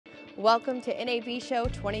Welcome to NAB Show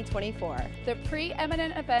 2024. The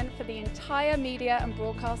preeminent event for the entire media and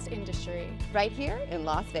broadcast industry. Right here in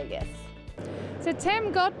Las Vegas. So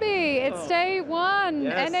Tim Godby, it's day one,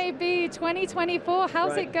 yes. NAB 2024.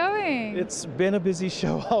 How's it going? It's been a busy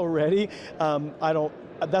show already.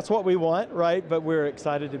 That's what we want, right? But we're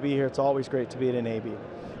excited to be here. It's always great to be at NAB.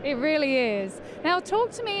 It really is. Now talk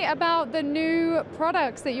to me about the new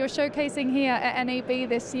products that you're showcasing here at NAB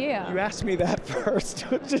this year. You asked me that first,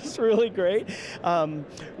 which is really great.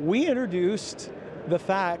 We introduced the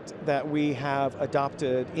fact that we have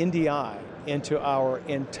adopted NDI into our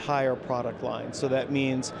entire product line. So that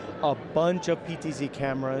means a bunch of PTZ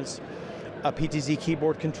cameras, a PTZ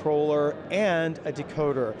keyboard controller, and a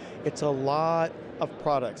decoder. It's a lot of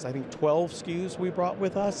products. I think 12 SKUs we brought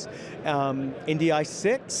with us. NDI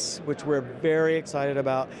 6, which we're very excited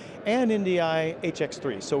about, and NDI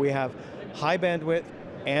HX3. So we have high bandwidth,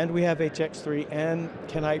 and we have HX3, and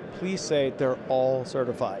can I please say they're all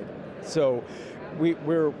certified. So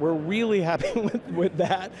we're really happy with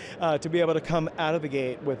that, to be able to come out of the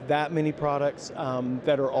gate with that many products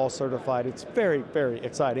that are all certified. It's very, very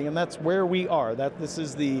exciting, and that's where we are. This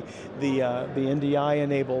is the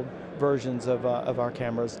NDI-enabled versions of our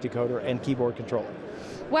cameras, decoder, and keyboard controller.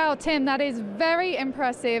 Wow, Tim, that is very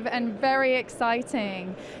impressive and very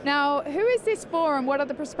exciting. Now, who is this for and what are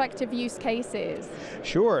the prospective use cases?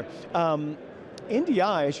 Sure.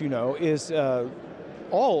 NDI, as you know, is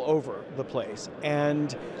all over the place,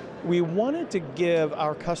 and we wanted to give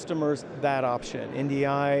our customers that option.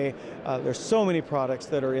 NDI, there's so many products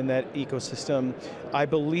that are in that ecosystem. I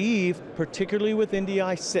believe, particularly with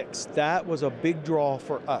NDI 6, that was a big draw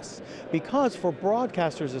for us, because for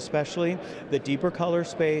broadcasters especially, the deeper color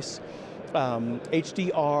space,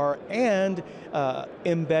 HDR, and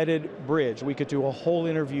embedded bridge. We could do a whole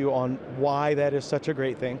interview on why that is such a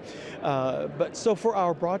great thing. But so for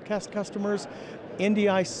our broadcast customers,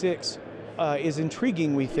 NDI 6 is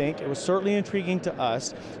intriguing, we think. It was certainly intriguing to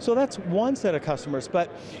us. So that's one set of customers, but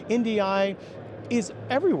NDI is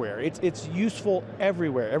everywhere. It's useful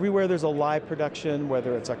everywhere. Everywhere there's a live production,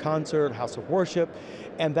 whether it's a concert, house of worship,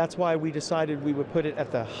 and that's why we decided we would put it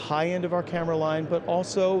at the high end of our camera line, but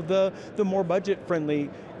also the more budget-friendly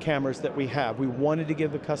cameras that we have. We wanted to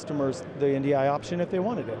give the customers the NDI option if they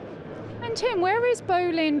wanted it. And Tim, where is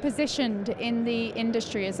Bolin positioned in the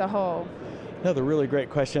industry as a whole? Another really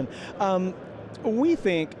great question. We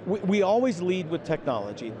think we always lead with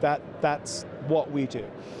technology. That's what we do.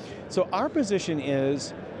 So our position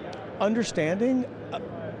is understanding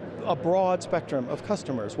a broad spectrum of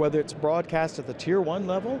customers, whether it's broadcast at the tier 1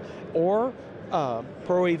 level or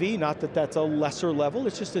Pro AV, not that that's a lesser level,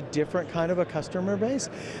 it's just a different kind of a customer base,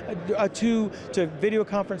 to video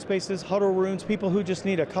conference spaces, huddle rooms, people who just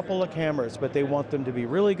need a couple of cameras, but they want them to be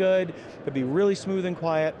really good, to be really smooth and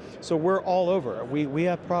quiet. So we're all over. We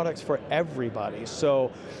have products for everybody.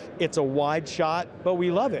 So it's a wide shot, but we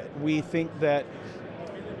love it. We think that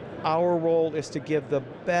our role is to give the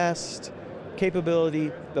best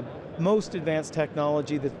capability, the most advanced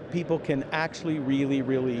technology that people can actually really,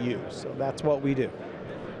 really use. So that's what we do.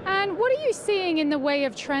 And what are you seeing in the way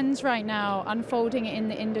of trends right now unfolding in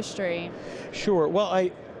the industry? Sure. Well, I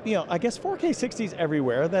guess 4K 60 is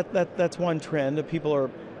everywhere. That's one trend that people are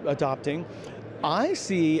adopting. I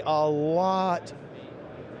see a lot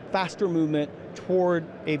faster movement toward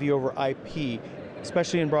AV over IP,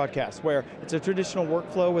 especially in broadcast, where it's a traditional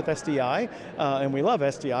workflow with SDI, and we love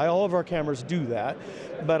SDI. All of our cameras do that,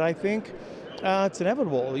 but I think it's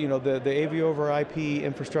inevitable. You know, the AV over IP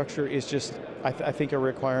infrastructure is just, I think, a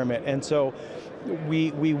requirement, and so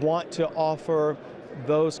we want to offer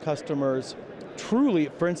those customers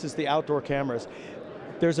truly, for instance, the outdoor cameras.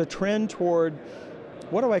 There's a trend toward,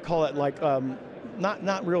 what do I call it, like,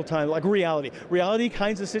 not real time, like reality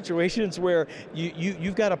kinds of situations where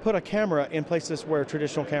you've got to put a camera in places where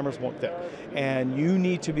traditional cameras won't fit, and you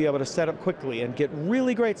need to be able to set up quickly and get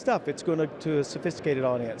really great stuff. It's going to a sophisticated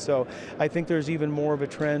audience. So I think there's even more of a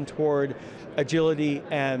trend toward agility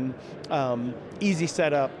and easy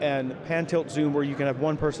setup and pan tilt zoom, where you can have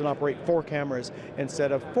one person operate 4 cameras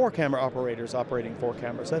instead of 4 camera operators operating 4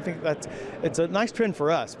 cameras. I think it's a nice trend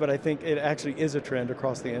for us, but I think it actually is a trend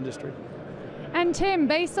across the industry. And Tim,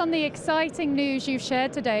 based on the exciting news you've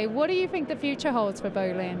shared today, what do you think the future holds for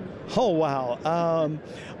Bolin? Oh, wow.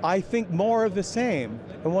 I think more of the same.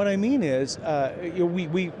 And what I mean is,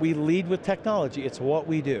 we lead with technology. It's what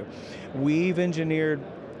we do. We've engineered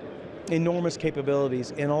enormous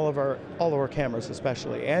capabilities in all of our cameras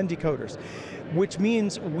especially, and decoders, which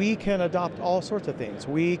means we can adopt all sorts of things.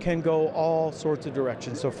 We can go all sorts of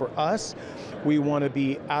directions. So for us, we want to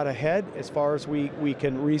be out ahead as far as we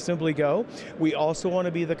can reasonably go. We also want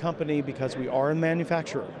to be the company, because we are a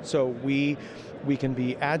manufacturer, so we can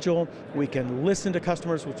be agile, we can listen to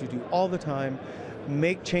customers, which we do all the time,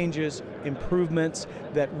 make changes, improvements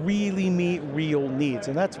that really meet real needs.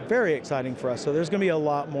 And that's very exciting for us. So there's going to be a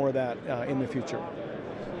lot more of that in the future.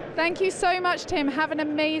 Thank you so much, Tim. Have an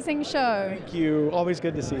amazing show. Thank you. Always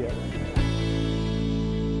good to see you.